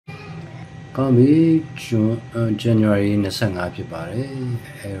Come be January 25 ဖြစ်ပါတယ်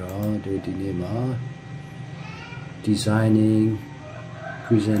အဲ့တော့ဒီနေ့မှာ designing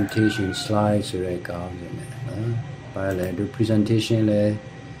presentation slides ဆိုတဲ့ကောင်းစဉ်နဲ့နော်ဘာလဲဒီ presentation လဲ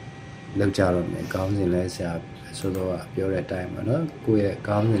လောက်ကြတော့မယ်ကောင်းစဉ်လဲဆရာဆိုတော့ပြောတဲ့အတိုင်းပါနော်ကိုယ့်ရဲ့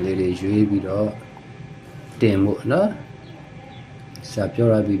ကောင်းစဉ်လေးတွေရွေးပြီးတော့တင်ဖို့နော်ဆရာပြော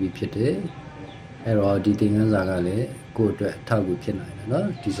ရပြီးဖြစ်တယ်အဲ့တော့ဒီသင်ခန်းစာကလည်းကိုယ့်အတွက်အထောက်အကူဖြစ်နိုင်တယ်နော်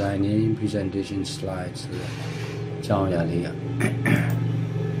designing presentation slides ဆိုတဲ့အကြောင်းအရာလေးက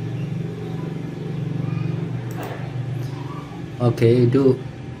Okay တို့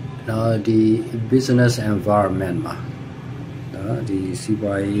နော်ဒီ business environment မှာနော်ဒီစီး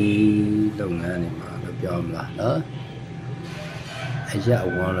ပွားရေးလုပ်ငန်းတွေမှာလို့ပြောမလားနော်အရာ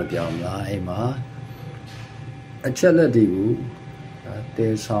အဝန်းလို့ပြောမလားအဲ့မှာအချက်လက်တွေကိုတ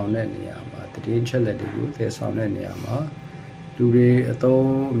ည်ဆောင်တဲ့နေရာမှာတည်ချက်လက်တွေကိုတည်ဆောင်တဲ့နေရာမှာလူတွေအသုံး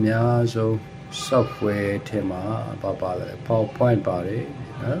အများဆုံး software ထဲမှာပါလဲ PowerPoint ပါတယ်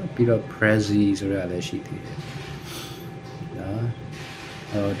နော်ပြီးတော့ Prezi ဆိုရလည်းရှိသေးတယ်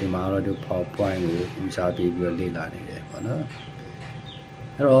နော်ဒီမှာတော့ PowerPoint ကိုဦးစားပေးပြီးတော့လေ့လာနေတယ်ပေါ့နော်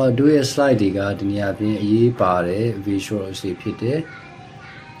အဲ့တော့တို့ရဲ့ slide တွေကဒီနေရာပြင်အရေးပါတဲ့ visuals တွေဖြစ်တယ်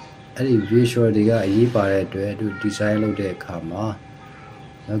အဲ့ဒီ visual တွေကအရေးပါတဲ့အတွက်တို့ design လုပ်တဲ့အခါမှာ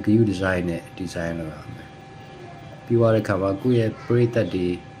နော် view design နဲ့ design လုပ်ရမယ်ပြီးသွားတဲ့အခါမှာကိုယ့်ရဲ့ပရိသတ်တွေ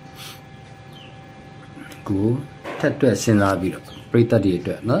ကိုထပ်တွက်စဉ်းစားပြီးတော့ပရိသတ်တွေအ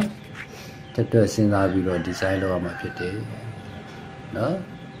တွက်နော်ထပ်တွက်စဉ်းစားပြီးတော့ design လုပ်ရမှာဖြစ်တယ်နော်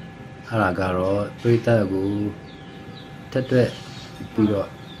အဲ့ဒါကတော့ပရိသတ်ကိုထပ်တွက်ပြီးတော့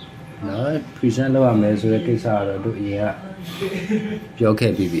နော် present လုပ်ရမယ်ဆိုတဲ့ကိစ္စကတော့တို့အရင်ကပြော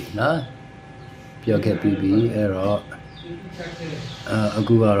ခဲ့ပြီးပြီနော်ပြောခဲ့ပြီးပြီအဲ့တော့အ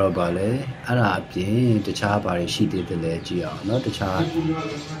ခုကတော့ဗာလဲအဲ့ဒါအပြင်တခြားဘာတွေရှိသေးတယ်လဲကြည့်အောင်နော်တခြား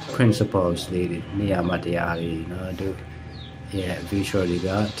principles လေးတွေနေရာမှာတရားတွေနော်တို့ရဲ့ visual တွေက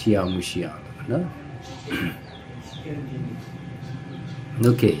ထိအောင်မှုရှိအောင်နော်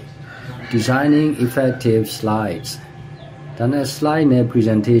Okay designing effective slides ဒါနဲ့ slide နဲ့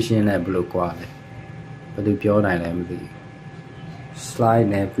presentation နဲ့ဘယ်လိုကွာလဲဘယ်လိုပြောနိုင်လဲမသိဘူး slide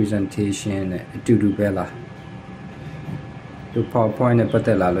နဲ့ presentation နဲ့အတူတူပဲလားဒီ PowerPoint နဲ့ပတ်သ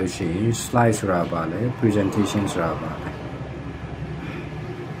က်လာလို့ရှိရင် slide ဆိုတာပါလဲ presentation ဆိုတာပါလဲ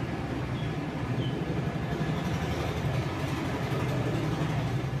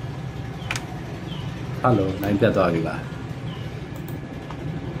Hello လိုင်းပြတ်သွားပြီလား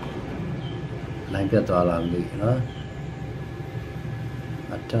လိုင်းပြတ်သွားလားမသိဘူးနော်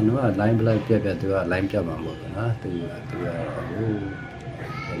အတန်တော့လိုင်းဘလိုက်ပြတ်သူကလိုင်းပြတ်မှာမဟုတ်ဘူးနော်သူကတော့ဟို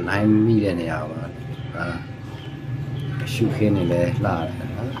လိုင်းမိတဲ့နေရာပါရှုခင်းနေလဲလှတယ်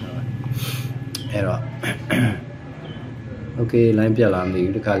နော်အဲ့တော့ Okay လိုင်းပြတ်လာမသိ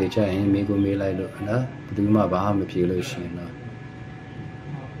ဘူးတခါလေချက်ရင်မေးကိုမေးလိုက်လို့နော်ဘယ်သူမှဘာမှမဖြေလို့ရှိရင်နော်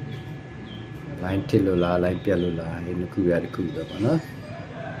လိုင်းတစ်လို့လားလိုင်းပြတ်လို့လားဒီနှစ်ခုရတစ်ခုပဲပေါ့နော်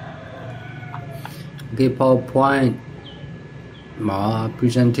Okay PowerPoint မှာ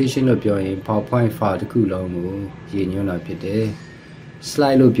presentation လို့ပြောရင် PowerPoint file တစ်ခုလုံးကိုရည်ညွှန်းတာဖြစ်တယ်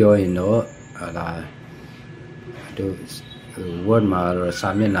slide လို့ပြောရင်တော့ဟာလာတို့ word မှာတော့စာ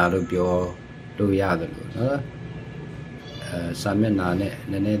မျက်နှာလို့ပြောလို့ရတယ်လို့နော်စာမျက်နှာနဲ့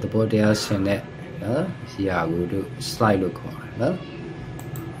နည်းနည်းသဘောတရားဆင်တဲ့နော်ဒီဟာကိုတို့ slide လို့ခေါ်တယ်နော်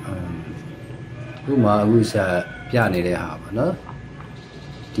ဥပမာအခုစာပြနေတဲ့ဟာပါနော်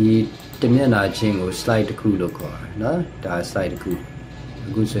ဒီတမျက်နှာချင်းကို slide တစ်ခုလို့ခေါ်တယ်နော်ဒါ slide တစ်ခု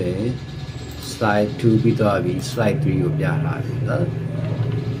အခုဆိုရင် slide 2ပြီးတော့ပြီး slide 3ကိုပြလာပြီနော်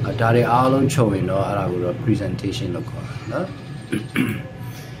ဒါတွေအားလုံးခြုံရင်တော့အဲ့ဒါကိုတော့ presentation လို့ခေါ်တယ်နော်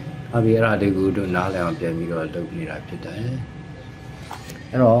အဲ့ဒါတွေကိုတို့နားလည်အောင်ပြန်ပြီးတော့လုပ်နေတာဖြစ်တယ်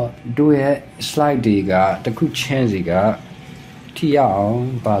အဲ့တော့တို့ရဲ့ slide တွေကတစ်ခုချင်းစီကထိရအောင်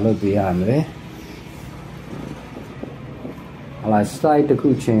ပါလို့ပြရမယ်ဟာ slide တစ်ခု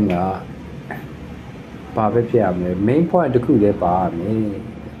ချင်းကဘာပဲဖြစ်ရမလဲ main point တစ်ခုလည်းပါရမယ်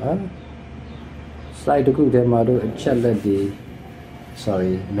နော် slide တစ်ခုထဲမှာတို့အချက်လက်တွေ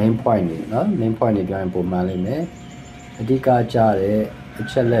main point တွေနော် main point တွေပြောရင်ပုံမှန်လိမ့်မယ်အဓိကကျတဲ့အ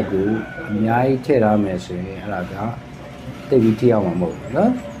ချက်လက်ကိုအများကြီးထည့်ထားမယ်ဆိုရင်အဲ့ဒါကသိပြီးထိအောင်မှာမဟုတ်ဘူး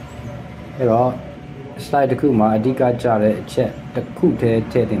နော်အဲ့တော့ slide တစ်ခုမှာအဓိကကျတဲ့အချက်တစ်ခုတည်း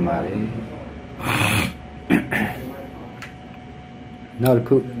ထည့်တင်ပါလေနောက်တစ်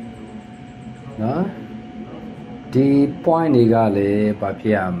ခုနော်ဒီ point တွေကလည်းဘာဖြ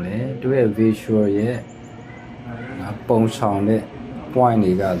စ်ရမလဲတို့ရဲ့ visual ရဲ့ပုံဆောင်တဲ့ point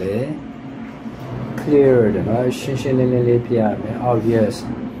တွေကလည်း clear တယ်နော်ရှင်းရှင်းလင်းလင်းလေးဖြစ်ရမယ် obvious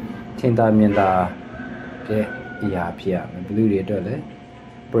ထင်သာမြင်သာတဲ့အရာဖြစ်ရမယ်ဘယ်လိုတွေအတွက်လဲ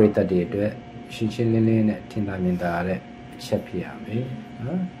break that day to it. She chilling it, Tindaminda, Chepiami.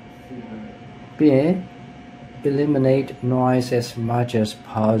 Being eliminate noise as much as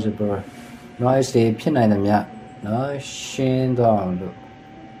possible. Noise the pinanamia, no shin down.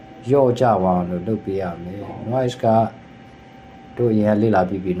 Yo jawan, look beyond noise got do ya lila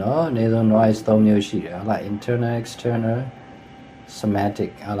bibi no, neither noise don't you see like internal, external,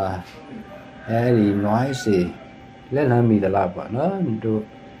 semantic, ala. Any noisy. Let her be the lava, no? Do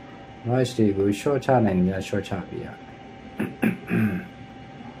noisy go short chan and ya short chapia.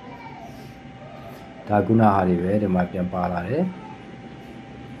 Daguna Hari, the Mapian Palare.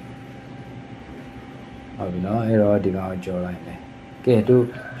 Oh, no, eroding our jawline. Get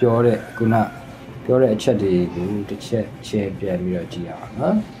to Jore Guna, Jore Chatty, to check champion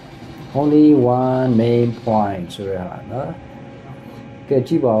Miragia. Only one main point, Surana. Get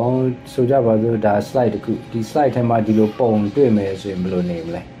Jiba, so Java, that slide the slide and my dilo bone, do me in blue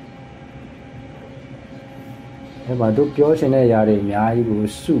name. If I do George and a yard, I will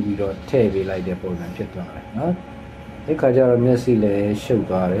soon be heavy like the bone and pit. A Kajar Messile show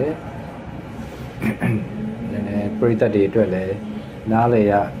got it. Pray that day to a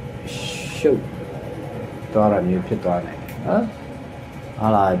Nalea show Dora new pit on it.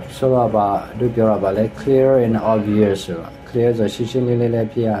 I so about do your about clear and obvious. Clear the Sicily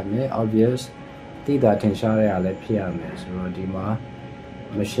Piame, obvious. Did that in Sharia Piame, so Dima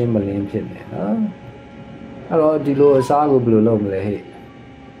machine Malin pit. Hello, Dilo Asago Blue Long Lay.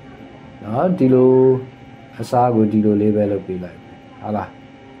 No, Dilo Asago Dilo level of be like. Allah.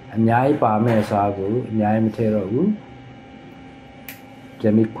 And Yai Pame Asago, Yai Matero.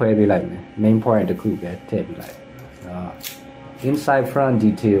 Jemmy Quaby like me. Main point the cook at table like. Inside front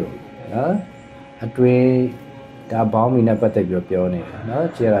detail. A way that bomb in a better European.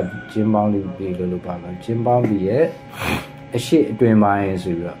 No, Jim Boundy be the Lupama. Jim Boundy, a shit doing mines.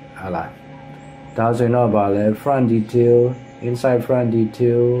 Allah. Doesn't know about the front detail, inside front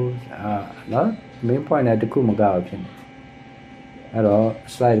detail, no? Main point at the Kumaga opinion. Hello,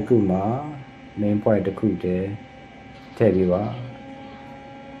 slide Kuma, main point the Kute, tell you what.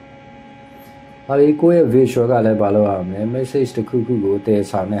 I go a visual Galabalo, message to Kuku,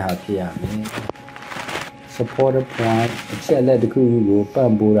 there's a happy. Support a point, check let the Kuku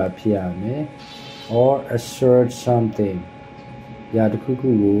bamboo appear, or assert something. Yeah, the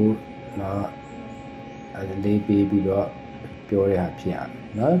Kuku, no. They baby pure happy.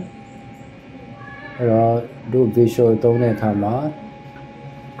 No? Do visual don't come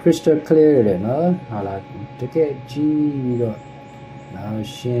crystal clear, no? I like to get G. Now,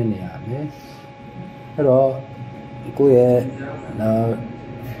 Shin, hello, go now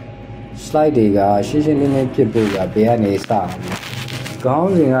sliding, she's in the people, Biani star.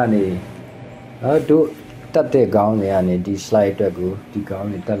 Gone in any. Do. Tap the gown and the slide to go, the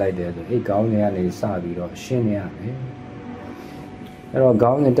gown is like that. A gown and a sabi or shinia. There are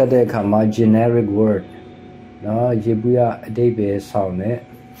gown into the come a generic word. No, Jibuya Dabe sound it.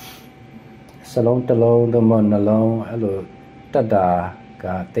 Salon alone, the mon alone, hello, tada,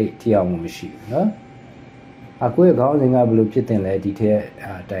 got take tiam machine. No, a quick gown I blue kitten like detail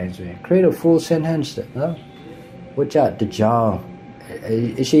times. Create a full sentence, no? Watch out the jaw.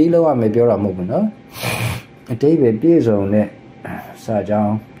 Is she low? Maybe you're a movement, no? David Beers on it,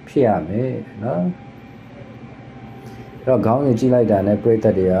 Sajang, Piame, no? You're going to like that, and break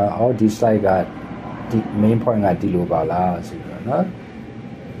that they are all these like that. The main point at the Lubala, no?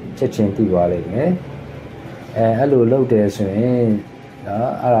 Checking the wallet, eh? Hello, load this in.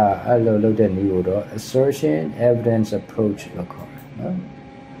 Hello, load the new assertion, evidence, approach, local, no?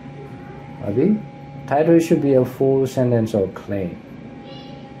 Maybe title should be a full sentence or claim.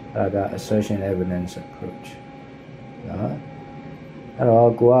 Assertion, evidence, approach. Hello,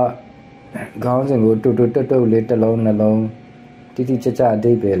 go out. Gowns and go to let alone. Titi Chacha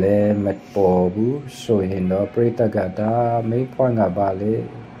de Bele, Met Bobu, so in the operator gata, main point a ballet,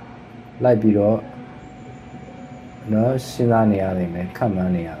 like below. No, Sinania, come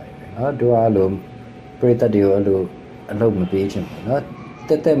on, no, do I look, Preta de Olu, alone beach, not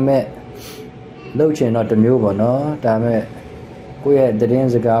that they met. Loche not the mule, no, damn it. We had the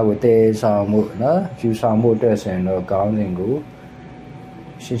dance ago with the some no, you saw motors and no gowns and go.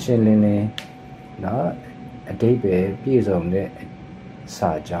 She said, no, a day piece on the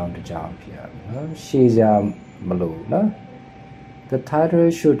side down the jump here. She's a blue, no? The title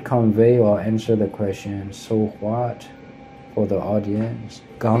should convey or answer the question, so what, for the audience.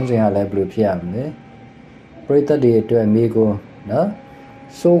 Gowns and a blue piano. Break the day to amigo, no?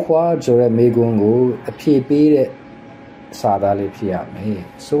 So what, or amigo go, a pee Sadali Piame,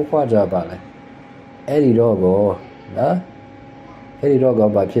 so what about it? Eddie Dogo, no? အဲ့ဒီတော့က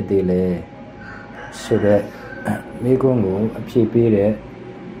ဘာဖြစ်သေးလဲဆိုတော့မိကုန်းကိုအဖြေပေးတဲ့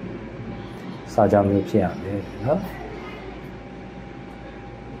စာကြောင်းမျိုးဖြစ်ရမယ်နော်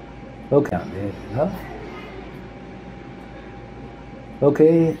ဟုတ်ကဲ့နော်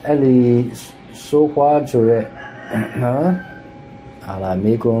Okay အဲ့ဒီဆိုခွာဆိုရဲနော်ဟာလာ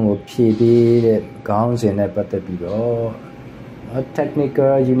မိကုန်းကိုဖြေပေးတဲ့ခေါင်းစဉ်နဲ့ပတ်သက်ပြီးတော့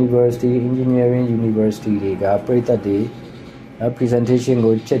technical university engineering university တွေကပြည်သက်တွေpresentation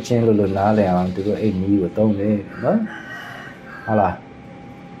ကိုချက်ချင်းလို့နားလည်အောင်သူတို့အဲ့နည်းကိုသုံးတယ်နော်ဟုတ်လား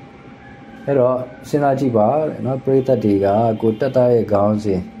အဲ့တော့စဉ်းစားကြည့်ပါနော်ပြည်သက်တွေကကိုတက်သားရဲ့ခေါင်းစ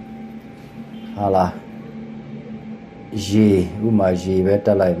ဉ်ဟုတ်လားရေဥမာရေပဲတ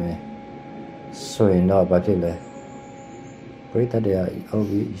က်လိုက်မယ်ဆိုရင်တော့ဘာဖြစ်လဲပြည်သက်တွေကဟုတ်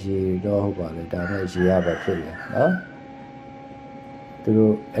ပြီရေတော့ဟုတ်ပါလေဒါနဲ့ရေရပါဖြစ်လေနော်သူ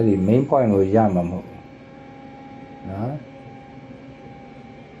တို့အဲ့ဒီ main point ကိုရမှာမဟုတ်ဘူးနော်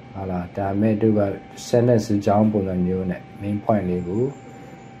ဟာလာဒါမဲ့တို့က sentence ကြောင်းပုံစံမျိုးနဲ့ main point လေးကို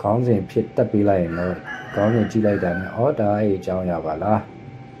ခေါင်းစဉ်ဖြစ်တက်ပေးလိုက်ရင်တော့ခေါင်းစဉ်ကြည့်လိုက်တာနဲ့ဩဒါအဲ့အကြောင်းရပါလား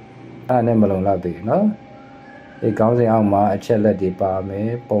အဲ့နဲ့မလုံလောက်သေးဘူးနော်ဒီခေါင်းစဉ်အောက်မှာအချက်လက်တွေပါမယ်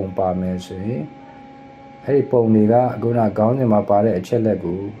ပုံပါမယ်ဆိုရင်အဲ့ဒီပုံတွေကအခုနခေါင်းစဉ်မှာပါတဲ့အချက်လက်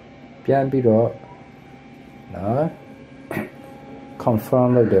ကိုပြန်ပြီးတော့နော် confirm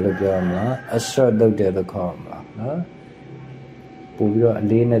လုပ်တယ်လို့ပြောရမလား assert လုပ်တယ်လို့ခေါ်မလားနော်ပို့ပြီးတော့အ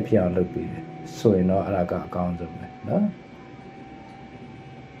လေးနဲ့ဖြစ်အောင်လုပ်ပြီးတယ်ဆိုရင်တော့အဲ့ဒါကအကောင်းဆုံးပဲနော်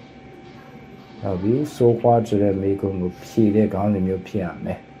ဟုတ်ပြီဆိုခွာဆိုတဲ့မိကုန်းကိုဖြည့်တဲ့ခေါင်းစဉ်မျိုးဖြစ်ရမ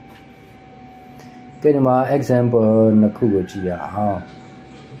ယ်ကဲဒီမှာ example နှစ်ခုကိုကြည့်ရအောင်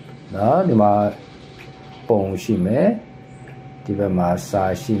နော်ဒီမှာပုံရှိမယ်ဒီဘက်မှာစာ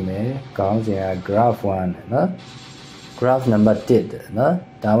ရှိမယ်ခေါင်းစဉ်က graph 1နော် graph number 1နော်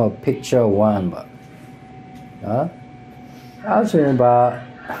ဒါမှ picture 1ပါနော်အဲ့ဆိုရင်ပါ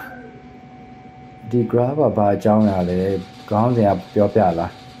ဒီ graph ကဘာအကြောင်းရလဲခေါင်းစဉ်ကပြောပြ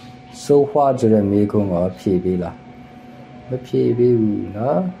လားဆိုဖွာဆိုတဲ့မိကုန်းကဖြည့်ပေးလားမဖြည့်ပေးဘူး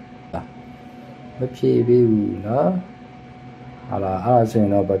နော်မဖြည့်ပေးဘူးနော်ဟာလာအဲ့ဆိုရင်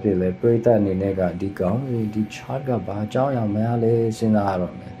တော့ဘာဖြစ်လဲပရိသတ်အနေနဲ့ကဒီကောင်ဒီ chart ကဘာအကြောင်းရမလဲစဉ်းစားရ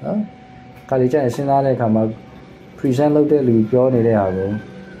တော့မယ်နော်ခါလေးကျရင်စဉ်းစားတဲ့အခါမှာ present လုပ်တဲ့လူပြောနေတဲ့ဟာကို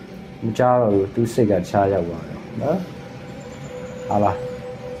မကြားတော့ဘူးသူစိတ်ကချားရောက်သွားတယ်နော်ဟာလာ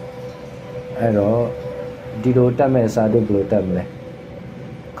အဲ့တော့ဒီလိုတက်မဲ့စာတို့ဘယ်လိုတက်မလဲ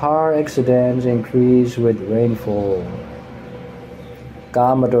car accidents increase with rainfall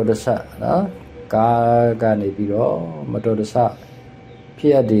ကားမတော်တဆနော်ကားကနေပြီးတော့မတော်တဆဖြ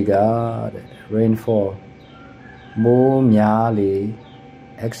စ်ရတဲ့ကတဲ့ rainfall မိုးများလေ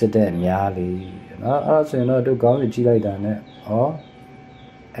accident များလေနော်အဲ့ဒါဆိုရင်တော့သူကောင်းကြီးကြည့်လိုက်တာနဲ့ဩ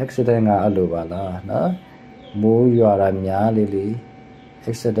accident ကအဲ့လိုပါလားနော်မိုးရွာတာများလေ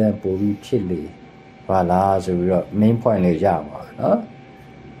accident ပိုပြီးဖြစ်လေပါလားဆိုပြီးတော့ main point လေးရပါနော်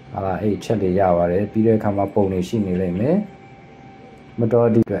အဲ့ချက်လေးရပါတယ်ပြီးတဲ့အခါမှာပုံနေရှိနေလိမ့်မယ်မတော်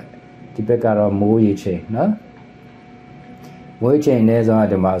ဒီအတွက်ဒီဘက်ကတော့မိုးရေချိန်နော်မိုးချိန်နဲ့ဆိုတော့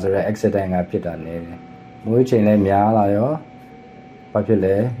ဒီမှာဆိုတော့ accident ကဖြစ်တာနေတယ်မိုးချိန်လည်းများလာရောဘာဖြစ်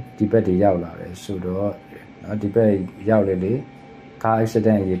လဲဒီဘက်တွေရောက်လာတယ်ဆိုတော့နော်ဒီဘက်ရောက်လေ car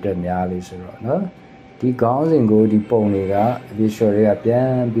accident ရေအတွက်များလေဆိုတော့နော်ဒီခေါင်းစဉ်ကိုဒီပုံတွေက visual တွေကပြ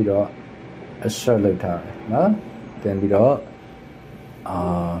န်ပြီးတော့ assert လုပ်ထားတယ်နော်ပြန်ပြီးတော့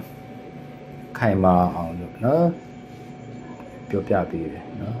ခိုင်မာအောင်လို့နော်ပြောပြပေးတယ်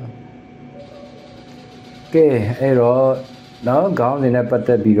နော်ကဲအဲ့တော့နော်ခေါင်းစဉ်နဲ့ပတ်သ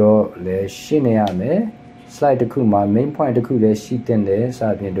က်ပြီးတော့လည်းရှင်းနေရမယ် slide တစ်ခုမှာ main point တစ်ခုလည်းရှိတင်တယ်စ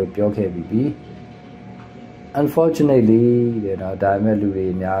သဖြင့်တို့ပြောခဲ့ပြီးပြီ unfortunately တဲ့နော်ဒါပေမဲ့လူတွေ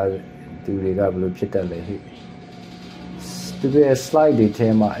အများသူတွေကဘယ်လိုဖြစ်တတ်လဲဟဲ့သူရဲ့ slide တွေထဲ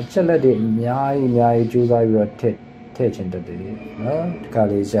မှာအချက်လက်တွေအများကြီးကြိုးစားပြီးတော့ထည့်ချင်တတ်တယ်နော်ဒီက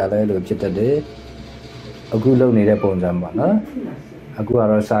လေးဆရာလည်းလို့ဖြစ်တတ်တယ်အခုလုပ်နေတဲ့ပုံစံပါနော်အခုက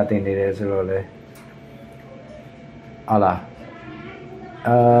တော့စာတင်နေတယ်ဆိုတော့လေဟာလား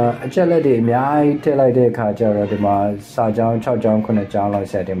အချက်လက်တွေအများကြီးထည့်လိုက်တဲ့အခါကျတော့ဒီမှာစာကြောင်း6ကြောင်း9ကြောင်းလောက်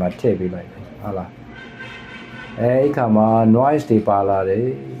ဆက်ဒီမှာထည့်ပေးလိုက်တယ်ဟုတ်လားအဲ့ခါမှာ noise တွေပါလာတယ်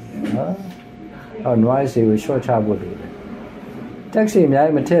နော်noise တွေကို short ချဖို့လိုတယ် text တွေအများ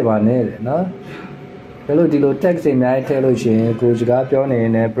ကြီးမထည့်ပါနဲ့တဲ့နော်ဘယ်လိုဒီလို text တွေအများကြီးထည့်လို့ရှိရင်ကိုစကားပြောနေရ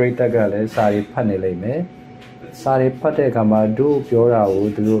င်လည်းပရိသတ်ကလည်းစာတွေဖတ်နေလိမ့်မယ်စာတွေဖတ်တဲ့အခါမှာတို့ပြောတာကို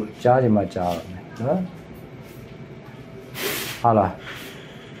သူတို့ကြားချင်မှကြားရမယ်နော်ဟာလား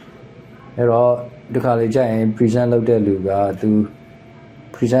အဲ့တော့ဒီခါလေးကြာရင် present လုပ်တဲ့လူကသူ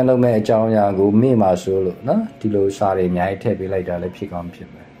present လုပ်မဲ့အကြောင်းအရာကိုမေ့မှာဆိုလို့နော်ဒီလိုစာတွေအများကြီးထည့်ပေးလိုက်တာလည်းဖြစ်ကောင်းဖြစ်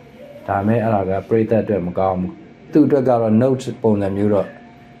မယ်ဒါမဲ့အဲ့ဒါကပရိသတ်အတွက်မကောင်းဘူး သူ့အတွက်ကတော့ note ပုံစံမျိုးတော့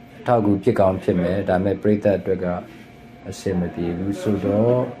အထောက်အကူဖြစ်ကောင်းဖြစ်မယ်ဒါပေမဲ့ပရိသတ်အတွက်ကအဆင်မပြေဘူးဆို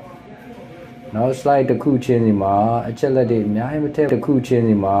တော့နောက် slide တစ်ခုချင်းစီမှာအချက်လက်တွေအများကြီးမထည့်တစ်ခုချင်း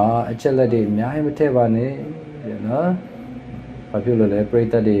စီမှာအချက်လက်တွေအများကြီးမထည့်ပါနဲ့နော်ဘာဖြစ်လို့လဲပရိ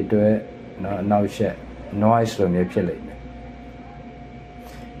သတ်တွေအတွက်နော်အနောက်ရှက် noise လိုမျိုးဖြစ်လိမ့်မယ်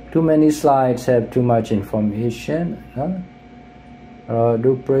Too many slides have too much information နော်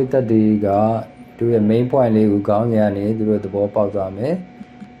တို့ပရိသတ်တွေကသူရဲ့ main point လေးကိုခေါင်းစဉ်ကနေသူတို့သဘောပေါက်သွားမယ်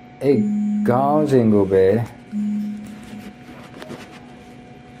အဲ့ခေါင်းစဉ်ကိုပဲ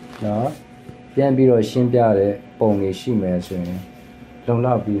နော်ပြန်ပြီးတော့ရှင်းပြတဲ့ပုံတွေရှိမယ်ဆိုရင်လုံ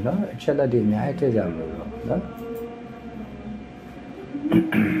လောက်ပြီးနော်အချက်လက်တွေအများကြီးထည့်ကြမလို့နော်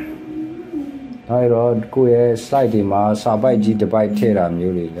အဲ့တော့ကိုယ့်ရဲ့ slide တွေမှာစာပိုက်ကြီးတစ်ပိုက်ထည့်တာ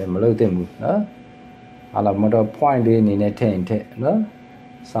မျိုးတွေလည်းမလုပ်သင့်ဘူးနော်ဟာလာမတော့ point လေးအနေနဲ့ထည့်ရင်ထည့်နော်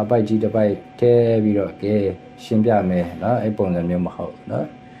စာပိုက်ကြီးတစ်ပိုက်ထည့်ပြီးတော့ကဲရှင်းပြမယ်နော်အဲ့ပုံစံမျိုးမဟုတ်နော်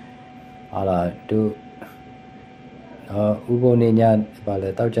ဟာလာတို့ဥပုံနေညဘာလဲ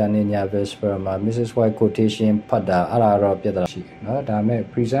တောက်ကြနေည Vesper မှာ Mrs. White quotation ဖတ်တာအဲ့ဒါတော့ပြဿနာရှိเนาะဒါပေမဲ့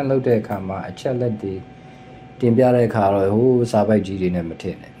present လုပ်တဲ့အခါမှာအချက်လက်တွေတင်ပြတဲ့အခါတော့ဟိုးစာပိုက်ကြီးတွေနဲ့မထ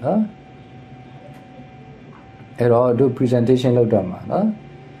ည့်နဲ့เนาะအဲ့တော့တို့ presentation လုပ်တော့မှာเนาะ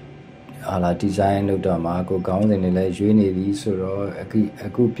ဟာလာ design လုပ်တော့မှာကိုခေါင်းစဉ်တွေလည်းရွေးနေပြီဆိုတော့အ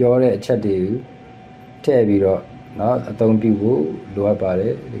ခုပြောတဲ့အချက်တွေထည့်ပြီးတော့เนาะအသုံးပြုဖို့လိုအပ်ပါတ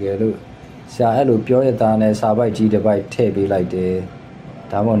ယ်တကယ်လို့ဆရာအဲ့လိုပြောရတဲ့နဲ့စာပိုက်ကြီးတစ်ပိုက်ထည့်ပေးလိုက်တယ်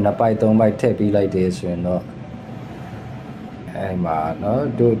ဒါမှမဟုတ်နှစ်ပိုက်သုံးပိုက်ထည့်ပေးလိုက်တယ်ဆိုရင်တော့အဲ့မှာเนาะ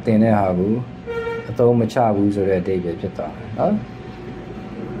တို့တင်တဲ့ဟာကိုအသုံးမချဘူးဆိုတဲ့အဓိပ္ပာယ်ဖြစ်သွားတယ်เนาะ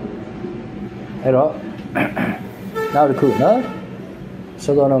အဲ့တော့နောက်တစ်ခုเนาะ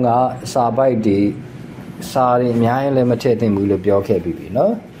ဆိုတော့ငါစာပိုက်တွေစာတွေအများကြီးလည်းမထည့်သင့်ဘူးလို့ပြောခဲ့ပြီးပြီเนา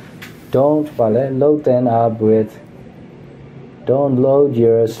ะ don't load them up with Don't load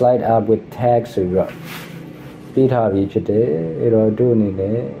your slide up with tags ဆိုပြီးတော့ပြီးထားပြီးဖြစ်တယ်အဲ့တော့တို့အနေ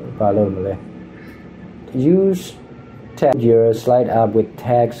နဲ့ဘာလုပ်မလဲ Use tag your slide up with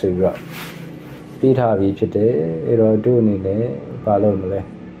tags ဆိုပြီးတော့ပြီးထားပြီးဖြစ်တယ်အဲ့တော့တို့အနေနဲ့ဘာလုပ်မလဲ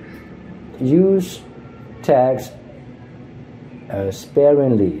Use tags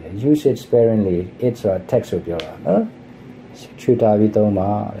sparingly use it sparingly it's a text ဆိုပြောတာနော်ချွတ်တာပြီးသုံးပါ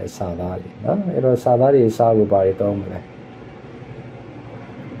လေစာသားတွေနော်အဲ့တော့စာသားတွေစာကိုဘာတွေသုံးမလဲ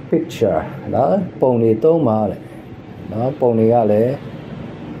picture နော်ပုံတွေသုံးပါလေနော်ပုံတွေကလည်း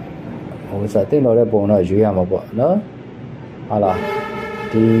ဟိုစတင်တော့တဲ့ပုံတော့ရွေးရမှာပေါ့နော်ဟာလား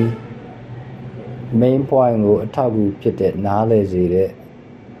ဒီ main point ကိုအထောက်အကူဖြစ်တဲ့နားလည်စေတဲ့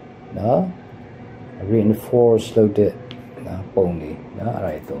နော် reinforce လုပ်တဲ့နော်ပုံတွေနော်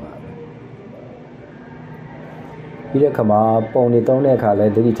အဲ့ဒါတွေသုံးရမယ်ပြီးတဲ့အခါမှာပုံတွေသုံးတဲ့အခါလဲ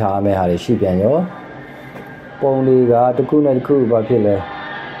သတိထားရမယ့်ဟာတွေရှိပြန်ရောပုံတွေကတစ်ခုနဲ့တစ်ခုဘာဖြစ်လဲ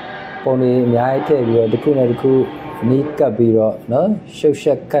ပုံတွေအများကြီးထည့်ပြီးတော့တစ်ခုနဲ့တစ်ခုနီးကပ်ပြီးတော့နော်ရှုပ်ရှ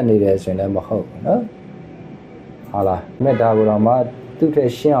က်ကတ်နေတယ်ဆိုရင်လည်းမဟုတ်ဘူးနော်ဟာလားမေတ္တာကိုတော့မှသူ့ထ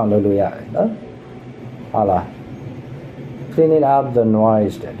က်ရှင်းအောင်လုပ်လို့ရတယ်နော်ဟာလား cleaning up the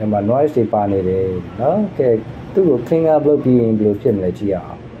noise ဒီမှာ noise တွေပါနေတယ်နော်ကဲသူ့ကို clean up လုပ်ပြီးရင်ဘယ်လိုဖြစ်မလဲကြည့်အော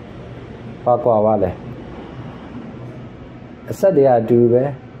င်ပါကွာပါလဲအဆက်တွေအတူပဲ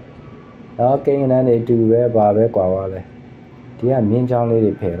နော်ကိန်းကနန်းတွေအတူပဲဘာပဲကွာပါလဲဒီကမြင်းချောင်းလေး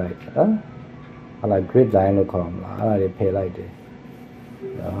တွေဖယ်လိုက်နော်ဟာလာ grid line လို့ခေါ်မှာအဲ့ဒါတွေဖယ်လိုက်တယ်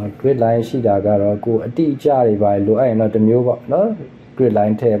နော် grid line ရှိတာကတော့ကိုအတိအကျတွေပါလိုအပ်ရင်တော့တစ်မျိုးပေါ့နော် grid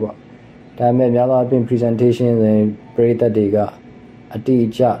line ထည့်ပေါ့ဒါပေမဲ့များသောအားဖြင့် presentation ဆိုရင်ပရိသတ်တွေကအတိအ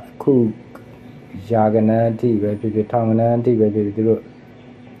ကျခုရာကနန်းအထိပဲဖြစ်ဖြစ်ထောင်ကနန်းအထိပဲဖြစ်ဖြစ်သူတို့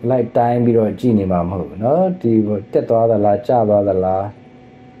လိုက်တိုင်းပြီးတော့ကြည့်နေမှာမဟုတ်ဘူးเนาะဒီတက်သွားသလားကျသွားသလား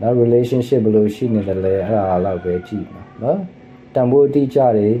เนาะ relationship ဘယ်လိုရှိနေတယ်လဲအဲ့ဒါလောက်ပဲကြည့်မှာเนาะတန်ဖိုးအတိအကျ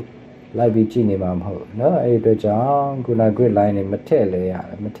တွေလိုက်ပြီးကြည့်နေမှာမဟုတ်เนาะအဲ့ဒီအတွက်ကြောင့်ခုန grid line တွေမထည့်လဲရ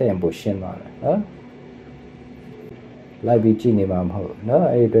တယ်မထည့်ရင်ပိုရှင်းသွားတယ်เนาะလိုက်ပြီးကြည့်နေမှာမဟုတ်เนาะ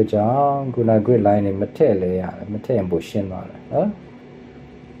အဲ့ဒီအတွက်ကြောင့်ခုန grid line တွေမထည့်လဲရတယ်မထည့်ရင်ပိုရှင်းသွားတယ်เนาะ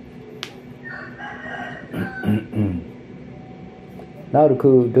နောက်တစ်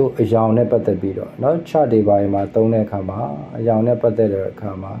ခုတို့အယောင်နဲ့ပတ်သက်ပြီးတော့เนาะ chart တွေပါမှာသုံးတဲ့အခါမှာအယောင်နဲ့ပတ်သက်တဲ့အ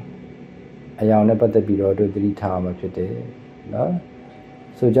ခါမှာအယောင်နဲ့ပတ်သက်ပြီးတော့တို့သတိထားမှာဖြစ်တယ်เนาะ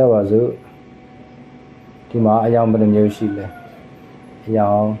ဆိုကြပါစို့ဒီမှာအယောင်ဘယ်နှမျိုးရှိလဲအယော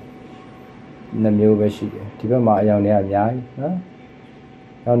င်2မျိုးပဲရှိတယ်ဒီဘက်မှာအယောင်တွေအများကြီးเนาะ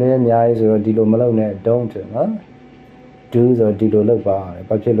အယောင်တွေအများကြီးဆိုတော့ဒီလိုမလုပ်နဲ့ don't เนาะ do ဆိုတော့ဒီလိုလုပ်ပါ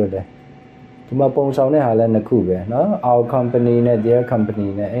ဘာဖြစ်လို့လဲဒီမှာပုံဆောင်တဲ့ဟာလည်းနှစ်ခုပဲเนาะ our company နဲ့ their company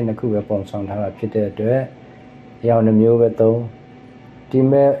နဲ့အဲ့နှစ်ခုပဲပုံဆောင်ထားတာဖြစ်တဲ့အတွက်အယောင်2မျိုးပဲသုံး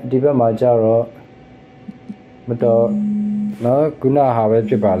ဒီဘက်မှာကျတော့ မတော်နော်ခုနဟာပဲ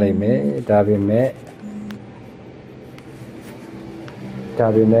ဖြစ်ပါလိမ့်မယ်ဒါပေမဲ့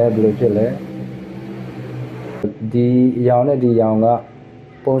ဘယ်လိုဖြစ်လဲဒီအရောင်နဲ့ဒီအရောင်က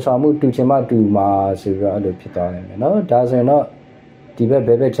ပုံဆောင်မှုတူချင်မှတူမှာဆိုပြီးတော့အဲ့လိုဖြစ်သွားနိုင်တယ်နော်ဒါဆိုရင်တော့ဒီဘက်ဘ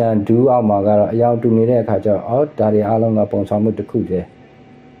က်ချမ်းဒူးအောက်မှာကတော့အရောင်တူနေတဲ့အခါကျတော့အော်ဒါတွေအားလုံးကပုံဆောင်မှုတစ်ခုတည်း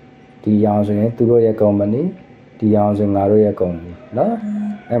ဒီအရောင်ဆိုရင်သူတို့ရဲ့ company ဒီအရောင်ဆိုငါတို့ရဲ့ company နော်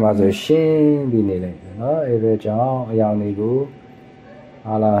အဲ့မှာဆိုရှင်းပြီးနေလိမ့်မယ်နော်အဲ့ဒါကြောင့်အရောင်တွေကို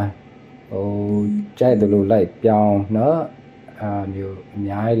ဟာလာဟိုကြိုက်တယ်လို့လိုက်ပြောင်းနော်မျိုးအ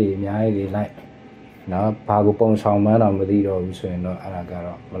များကြီးလိုက်နော်ဘာကိုပုံဆောင်မှန်းတော့မသိတော့ဘူးဆိုရင်တော့အဲ့ဒါက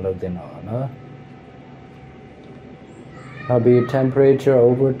တော့မလုပ်သင့်တော့ဘူးနော်Now be temperature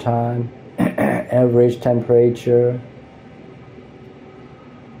over time average temperature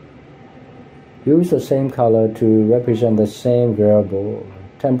use the same color to represent the same variable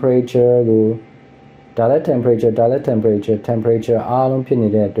temperature ကို direct temperature အားလုံးဖြစ်နေ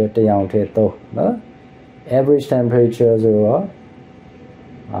တဲ့အတွက်တရားအောင်ထည့်သုံးနော် average temperature ဆိုတော့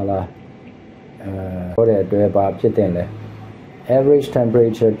ဟာလားဟိုတဲ့အတွက်ဘာဖြစ်တင်လဲ average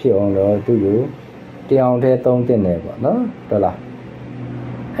temperature ဖြစ်အောင်တော့သူ့ကိုတရားအောင်ထည့်သုံးတင်တယ်ပေါ့နော်ဟုတ်လား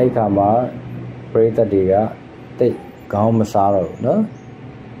အဲ့ခါမှာပရိသတ်တွေကတိတ်ခေါင်းမစားတော့ဘူးနော်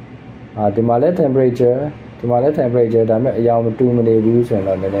ဒီမှာလဲ temperature ဒါပေမဲ့အရောင်မတူမနေဘူးဆိုရင်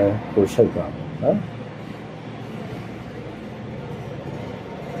တော့နည်းနည်းကိုရှုပ်သွားပါနော်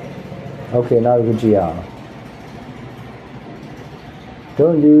Okay now we go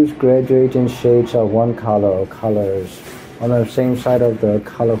Don't use graduating shades of one color or colors on the same side of the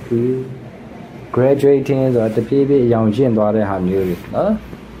color wheel graduating ဆိုတာတဖြည်းဖြည်းအရောင်ကျင့်သွားတဲ့ဟာမျိုးတွေနော်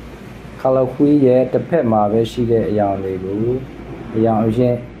color wheel ရဲ့တစ်ဖက်မှာပဲရှိတဲ့အရောင်တွေကိုအရောင်ကျ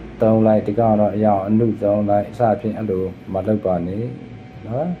င့်သုံးလိုက်ဒီကောင်တော့အရောင်အနုသုံးလိုက်အစဖြင့်အဲ့လိုမလုပ်ပါနဲ့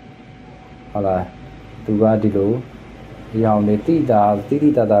နော်ဟုတ်လားသူကဒီလိုအရောင်တွေတိ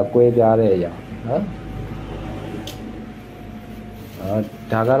တာကွဲပြားတဲ့အရောင်နော်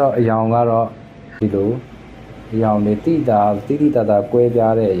ဒါကတော့အရောင်ကတော့ဒီလိုအရောင်တွေတိတာကွဲ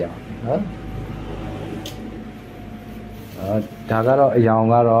ပြားတဲ့အရောင်နော်ဒါကတော့အရောင်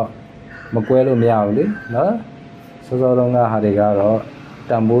ကတော့မကွဲလို့မရဘူးလေနော်စောစောတုန်းကဟာတွေကတော့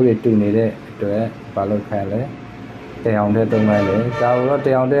တံမိုးတွေတူနေတဲ့အတွက်ဘာလို့ခိုင်းလဲတရားအောင်တဲ့သုံးလိုက်လေဒါတော့တ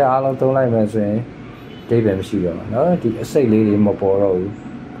ရားအောင်တဲ့အားလုံးသုံးလိုက်မယ်ဆိုရင်ဒိဗယ်မရှိတော့ဘူးနော်ဒီအစိတ်လေးတွေမပေါ်တော့ဘူး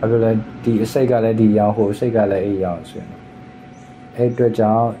ဘာလို့လဲဒီအစိတ်ကလည်းဒီရောင်ဟိုအစိတ်ကလည်းအေးရောင်ဆိုရင်အဲ့အတွက်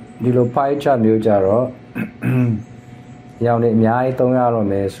ကြောင့်ဒီလို pie chart မျိုးကြတော့ရောင်တွေအများကြီးသုံးရတော့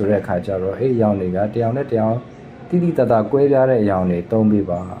မယ်ဆိုတဲ့အခါကျတော့အဲ့ရောင်တွေကတရားနဲ့တရားတိတတာကွဲပြားတဲ့ရောင်တွေသုံးပြ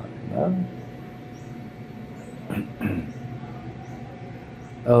ပါနော်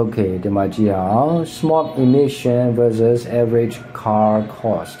Okay ဒီမှာကြည့်အောင် smoke emission versus average car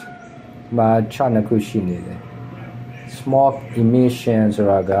cost မှာ chart နှစ်ခုရှိနေတယ် smoke emission ဆို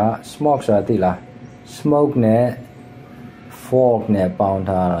တာက smoke ဆိုတာသိလား smoke နဲ့ fog နဲ့ပေါင်း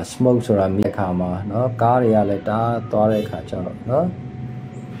ထားတာ smoke ဆိုတာမြက်ခါမှာเนาะကားတွေကလည်းတားသွားတဲ့အခါကျတော့เนาะ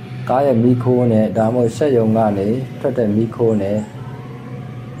ကားရဲ့မီးခိုးနဲ့ဒါမှမဟုတ်စက်ရုံကနေထွက်တဲ့မီးခိုးနဲ့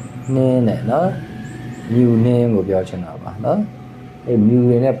နှင်းနဲ့เนาะမြူနှင်းကိုပြောချင်တာပါเนาะအဲ့မြူ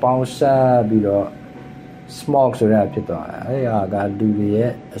တွေနဲ့ပေါင်းစပ်ပြီးတော့ smoke ဆိုတာဖြစ်သွားတယ်အဲ့ဟာကလူတွေ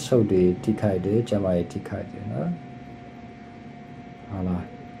ရဲ့အဆုတ်တွေထိခိုက်တယ်ကျန်းမာရေးထိခိုက်တယ်เนาะဟုတ်လား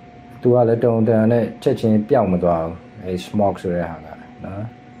သူကလည်းတုံတန်နဲ့ချက်ချင်းပျောက်မသွားဘူးအဲ့ smoke ဆိုတဲ့ဟာကနော်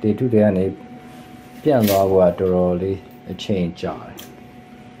တေထုတွေကနေပြန့်သွားဖို့ကတော်တော်လေးအချိန်ကြာ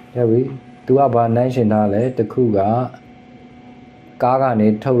တယ်ဟုတ်ပြီသူကဘာနိုင်ရှင်ထားလဲတခုကကားကနေ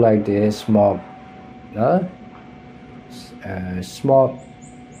ထုတ်လိုက်တဲ့ smoke နော်smoke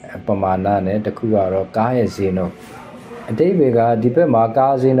ပမာဏနဲ့တခုကတော့ကားရဲ့ဈေးနှုန်းအတိတ်တွေကဒီဘက်မှာ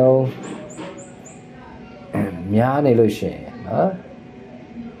ကားဈေးနှုန်းများနေလို့ရှိရင်နော်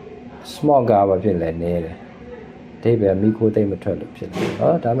smoke ကဘာဖြစ်လဲနေတယ်ဒိဗယ်မီခိုးသိမ့်မထွက်လို့ဖြစ်တယ်เนา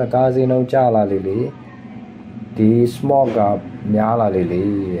ะဒါပေမဲ့ကားစင်းလုံးကျလာလေဒီ smoke ကများလာလေ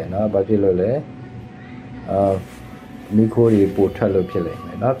เนาะဘာဖြစ်လို့လဲမီခိုးတွေပိုထွက်လို့ဖြစ်လိမ့်မ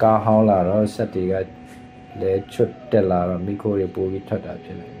ယ်เนาะကားဟောင်းလာတော့စက်တွေကလည်းချွတ်တက်လာတော့မီခိုးတွေပိုပြီးထွက်တာဖြ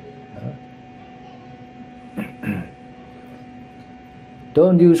စ်လိမ့်မယ်เนาะ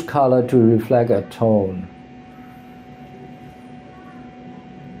Don't use color to reflect a tone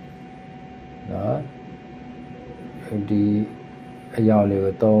เนาะဒီအယောင်တွေ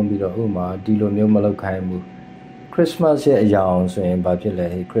ကိုသုံးပြီးတော့ဥမာဒီလိုမျိုးမလုပ်ခိုင်းဘူး Christmas ရဲ့အယောင်ဆိုရင်ဘာဖြစ်လဲ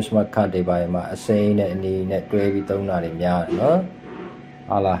Christmas card တွေပါမှာအစိမ်းနဲ့အနီနဲ့တွဲပြီးသုံးတာတွေများတယ်နော်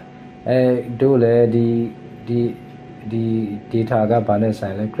ဟာလားတို့လည်းဒီ data ကဘာနဲ့ဆို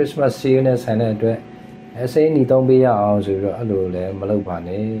င်လဲ Christmas sale နဲ့ဆိုင်တဲ့အတွက်အစိမ်းနီသုံးပေးရအောင်ဆိုပြီးတော့အဲ့လိုလည်းမလုပ်ပါ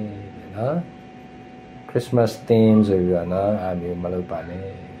နဲ့နော် Christmas themes ဆိုပြီးတော့နော်အားမျိုးမလုပ်ပါနဲ့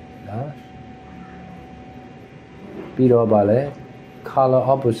နော်ပြီးတော့ဗာလဲ color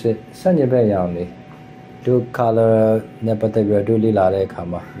opposite ဆန့်ကျင်ဘက်ရောင်နေတို့ color နဲ့ပတ်သက်ပြီးတော့တို့လေ့လာတဲ့အခါ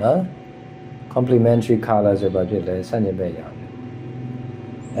မှာနော် complementary color ဆိုပါဖြစ်လဲဆန့်ကျင်ဘက်ရောင်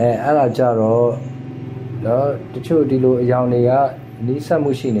အဲ့ဒါကြတော့နော်တချို့ဒီလိုအရောင်တွေကနီးစပ်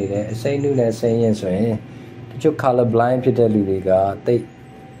မှုရှိနေတယ်အစိမ့်နုနဲ့စိမ့်ရင်ဆိုရင်တချို့ color blind ဖြစ်တဲ့လူတွေကတိတ်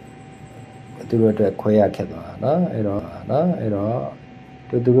သူတို့အတွက်ခွဲရခက်သွားတာနော်အဲ့တော့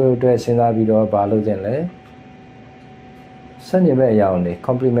သူတို့အတွက်စဉ်းစားပြီးတော့ဘာလုပ်သင့်လဲဆန့်ကျင်ဘက်အရောင်တွေ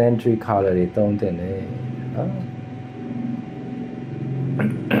complementary color တွေသုံးသင့်တယ်နော်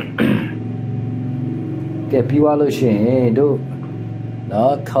ကဲပြီးသွားလို့ရှိရင်တို့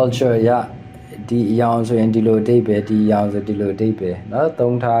နော် culture ရဒီအရောင်ဆိုရင်ဒီလိုအဓိပ္ပာယ်ဒီအရောင်ဆိုဒီလိုအဓိပ္ပာယ်နော်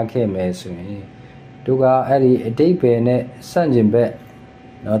သုံးထားခဲ့မယ်ဆိုရင်တို့ကအဲ့ဒီအဓိပ္ပာယ်နဲ့ဆန့်ကျင်ဘက်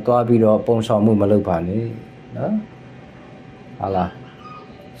နော်တွားပြီးတော့ပုံဆောင်မှုမလုပ်ပါနဲ့နော်ဟာလား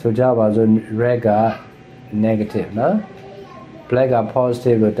ဆိုကြပါစို့ red က negative နော် black က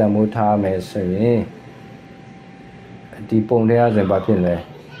positive လို့တန်ဖိုးထားမယ်ဆိုရင်ဒီပုံထဲဆိုရင်ဘာဖြစ်လဲ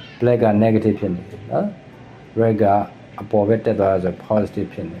black က negative ဖြစ်နေတယ်နော် red ကအပေါ်ဘက်တက်သွားဆို positive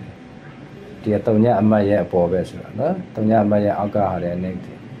ဖြစ်နေတယ်ဒီကတုံညအမတ်ရဲ့အပေါ်ဘက်ဆိုတော့နော်တုံညအမတ်ရဲ့အောက်ကဟာတဲ့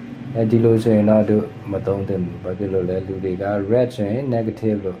negative ဒီလိုဆိုရင်တော့တို့မသုံးသင့်ဘူးဘာဖြစ်လို့လဲလူတွေက red ဆိုရင်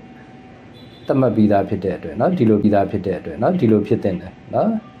negative လို့သတ်မှတ်ပြီးသားဖြစ်တဲ့အတွက်เนาะဒီလိုပြီးသားဖြစ်တဲ့အတွက်เนาะဒီလိုဖြစ်တဲ့တယ်เนาะ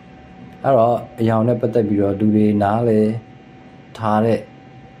အဲ့တော့အရောင်နဲ့ပတ်သက်ပြီးတော့လူတွေနားလေထားတဲ့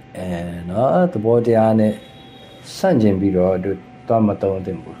เนาะသဘောတရားနဲ့ဆန့်ကျင်ပြီးတော့တို့သွားမသုံးသ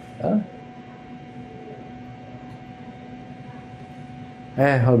င့်ဘူးเนาะ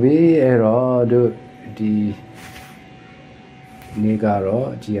ဟုတ်ပြီအဲ့တော့တို့ဒီနေ့ကတော့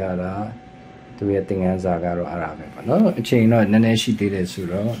ကြည်ရတာသူရဲ့သင်ခန်းစာကတော့အဲ့ဒါပဲပေါ့နော်အချိန်တော့နည်းနည်းရှိသေးတယ်ဆို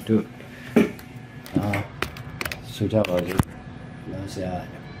တော့တို့ဆိုကြပါလိမ့်နော်ဆရာ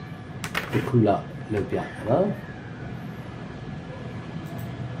ဒီခုလောက်လုပ်ပြနော်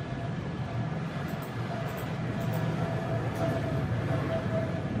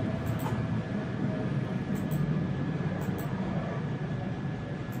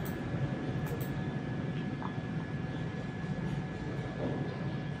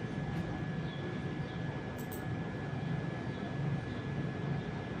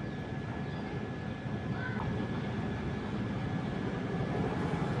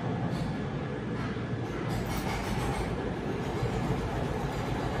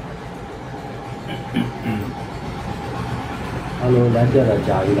အလိုလမ်းပြတော့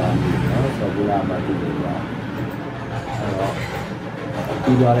ကြာပြီလားနော်ဆိုတော့ဘုရားမသိဘူးကွာအဲ့တော့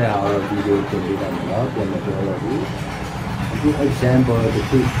ပြီးသွားတဲ့ဟာတော့ဗီဒီယိုတင်ပေးတယ်နော်ပြန်မပြောတော့ဘူးအခု example တစ်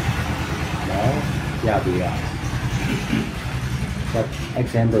ခုနော်ပြပေးရ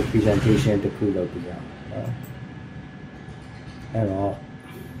example presentation တစ်ခုလုပ်ပြရနော်အဲ့တော့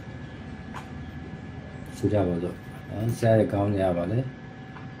ဆိုကြပါစို့နော်ဆရာရဲ့ကောင်းကြပါလေ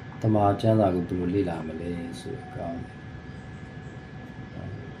တမာကျမ်းစာကိုဘယ်လိုလေ့လာမလဲဆိုကောင်း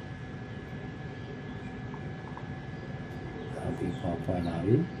PowerPoint လာ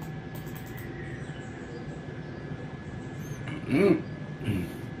ပြီ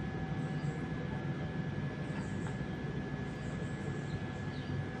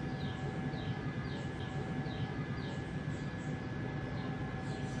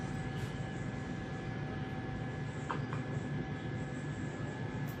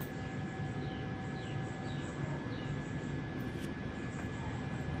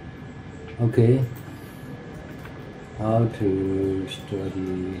Okay. How to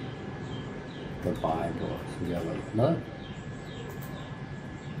study the Bible? No?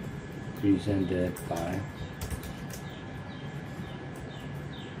 Presented by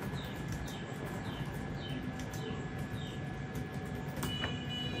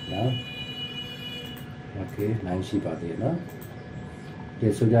no? Okay, 9ရှိပါသေးနော်ဒီ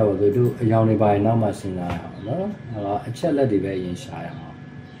ဆိုကြပါစို့တို့အရောင်တွေပါရင်နောက်မှစဉ်းစားရအောင်နော်အဲ့တော့အချက်လက်တွေပဲအရင်ရှာရအောင်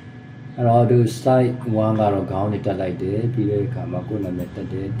အဲ့တော့ဒီ slide 1ကတော့ခေါင်းနဲ့တက်လိုက်တယ်ပြီးတဲ့အခါမှာကိုယ်နာမည်တက်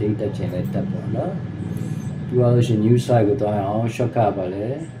တယ် date တက်ခြင်းလည်းတက်ပေါ့နော်ပြီးတော့လို့ရှိရင် new slide ကိုသွားအောင် shortcut ပါလေ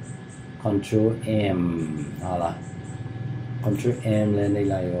control M ဟာလား control M လည်းနှိပ်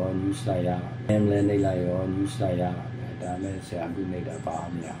လိုက်ရော new slide ရ M လည်းနှိပ်လိုက်ရော new slide ရဒါမဲ့ဆရာအခုနှိပ်တာပါ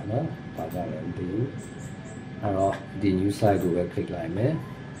မရနော်ပါကြတယ်မသိဘူးအဲ့တော့ဒီ new slide ကိုပဲ click လိုက်မယ်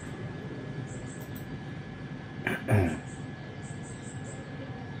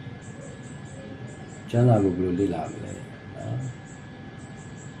ကျမ်းစာကိုဘယ်လိုလေ့လာမလဲနော်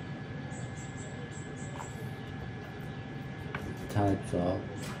types of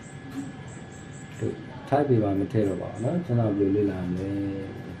type ပြပါမထည့်တော့ပါဘူးနော်ကျမ်းစာဘယ်လိုလေ့လာမလဲ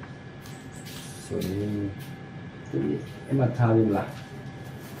So em mà thao đi là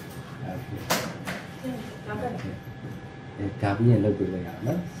cả bây giờ lâu rồi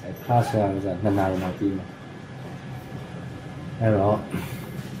đó class là lần nào mà đi mà đó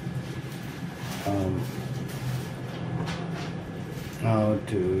how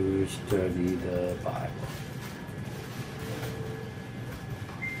to study the Bible.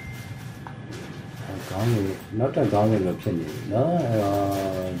 Có người nó cho có người lập trình nó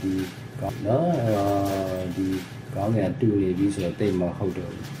đi có người tu này đi sửa tên mà không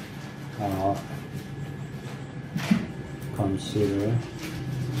được consider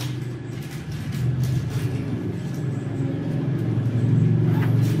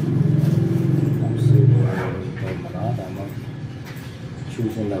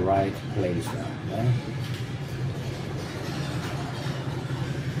choosing the right place now, right?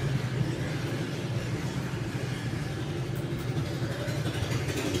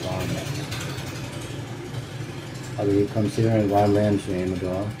 Are we considering environment name at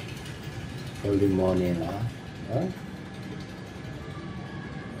all? Early morning, right?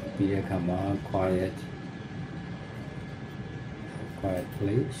 Be a quiet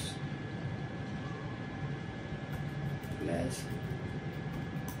place. Let's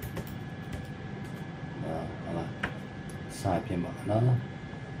sai phim nó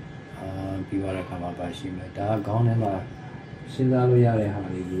ပြီးသွားတဲ့ခါမှာပါရှိမယ်ဒါကခေါင်းထဲမှာစဉ်းစားလို့ရတဲ့ဟာ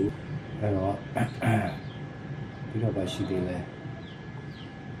လေးကိုအဲ့တော့ပြီးတော့ပါရှိသေးတယ်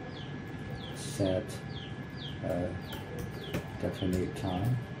set definite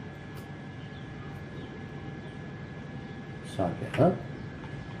time စပြီဟုတ်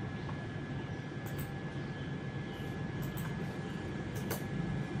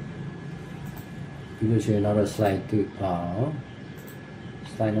You will show another slide to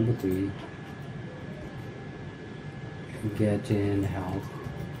slide number 3. Getting help.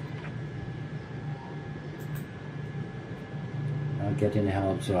 Getting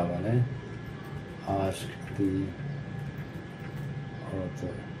help so ask the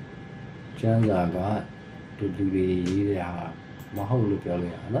author. Chanza got to do the Maholu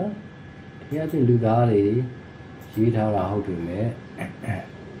Piala. He had to do that. She told how to make.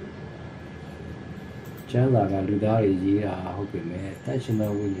 ကျမ်းစာကလူသားတွေရေးတာဟုတ်ပြီမဲ့တန်ရှင်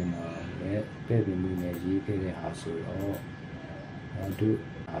တော်ဝိညာဉ်တော်လည်းပဲ့ပြီးမှုနဲ့ရေးခဲ့တဲ့ဟာဆိုတော့တို့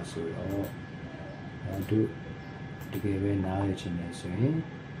တကယ်ပဲနားရချင်တယ်ဆိုရင်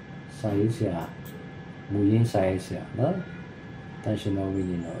စာရေးဆရာမူရင်းစာရေးဆရာနော်တန်ရှင်တော်ဝိ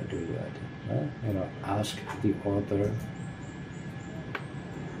ညာဉ်တော်တို့ရတယ်နော်အဲ့တော့ ask the author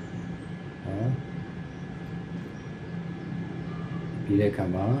ပြီးတဲ့အခါ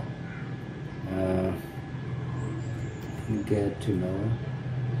မှာget to know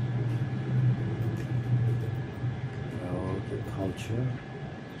the culture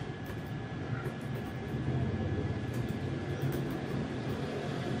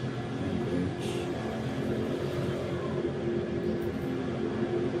language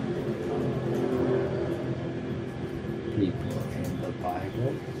people in the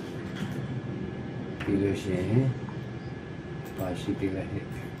Bible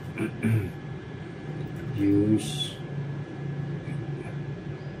use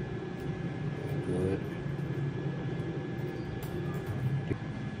good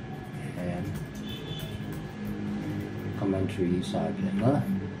and commentaries are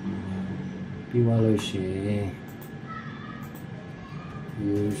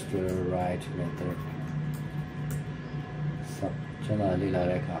use the right method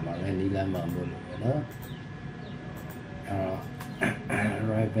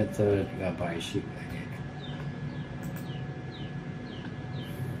right method by sheep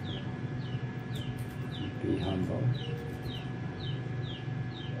be humble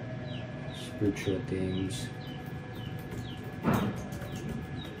spiritual things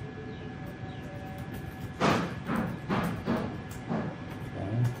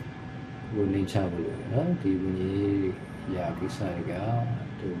winning travel the winning kisaiga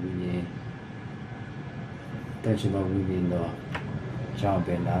to winning tension of winning the job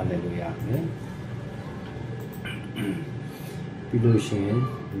and hallelujah Delusion,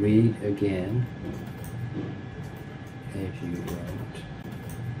 read again if you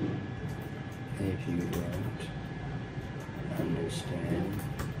don't understand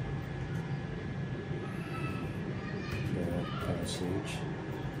the passage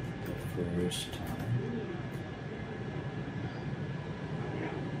the first time.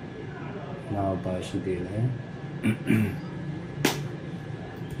 Now Bashidile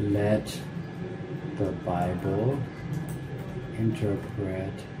let the Bible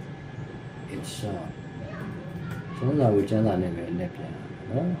interpret itself. So that we just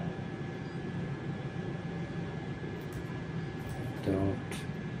don't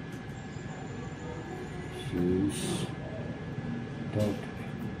use, don't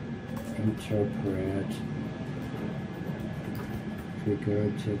interpret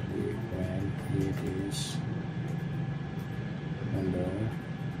figuratively when it is under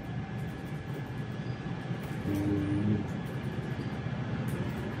meaning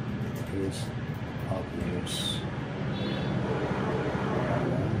is obvious.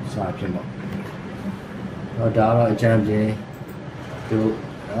 Something more. No doubt, a champion to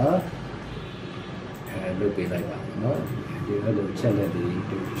look like that. No, the other challenge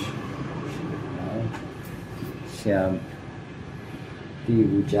is Sam.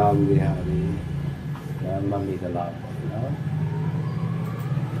 People job we have the money the lot. No,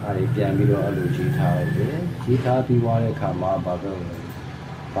 I can be the other Gita people want to come out, but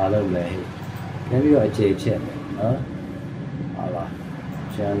follow me. Can be a check. No, Allah.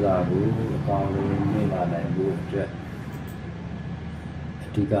 Chanza who found in Milan and wood.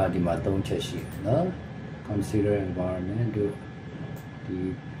 Tika di Maton Cheshi. No, consider environment to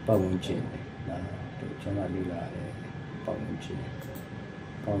the Pamunchin. No, to Chana Lila Pamunchin.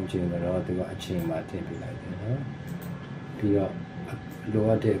 Pamunchin, the road to a chain, my temple like that. Pira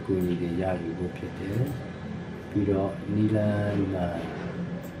lower de Guni, the Yagi would pit there. Pira Nilan,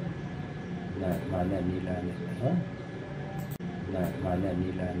 Mana Nilan, huh? Mana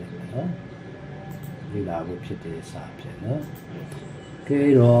Nilan, huh? Lila would pit there, Sapia, no?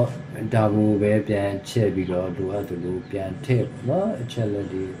 Kero, Dabu, Pian, Chebiro, do a to do Pian tape, no? A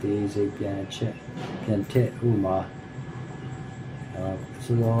challenge, these a pian check, Pian tape, Uma.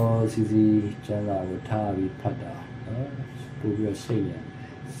 So, Sisi, Jana, Tavi, Pada, put your singing,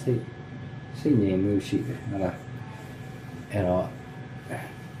 singing music, and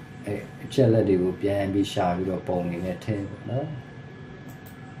a challenge will be shy with a bone in a table, no?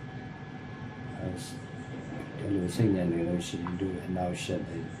 Singing, you know, she do it now, shut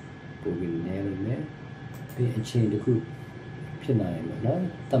it, put in nail me, be a chain the group, Pinay,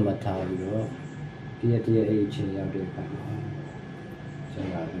 no? Tamata, you know, dear age in your day.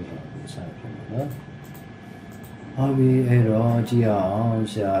 Hobby Ero, Gia,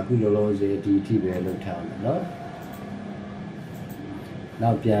 Shagulose, DTV, town, no?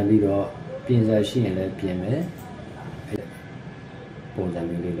 Now Piamiro, Pinza, she and let Piame,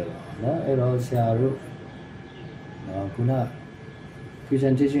 Ponzamilo, no? Ero, Saru, no, Kuna,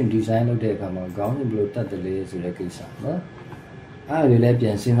 presentation design of the Kama, gown and blue tattle, Rekisa, no? I will let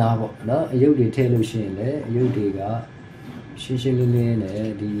Pian Sinabo, no? You detail machine, you diga. She the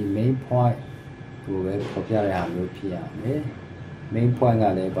main point will Popia, main point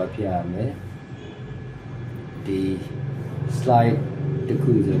are about Piame. The slide the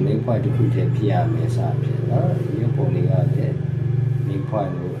cruise, the main point to put a Piame, you pony are there. Main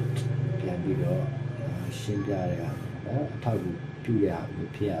point would Piamino, Shingaria, Tabu, Pia,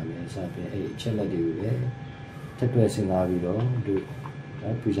 Piame, something, a challenge, the person I will do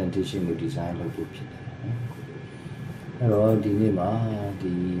a presentation with design of the Pia. Hello, the Nima,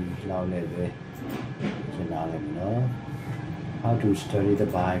 the loud level, how to study the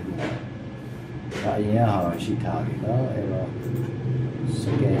Bible. Yeah, how she taught it,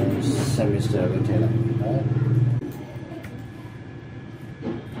 second semester will tell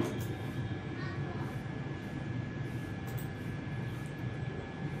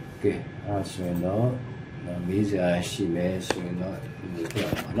okay, so Misa, she may swing not,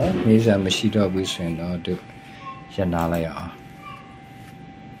 Misa, Machito, we swing not do. Yanalaya.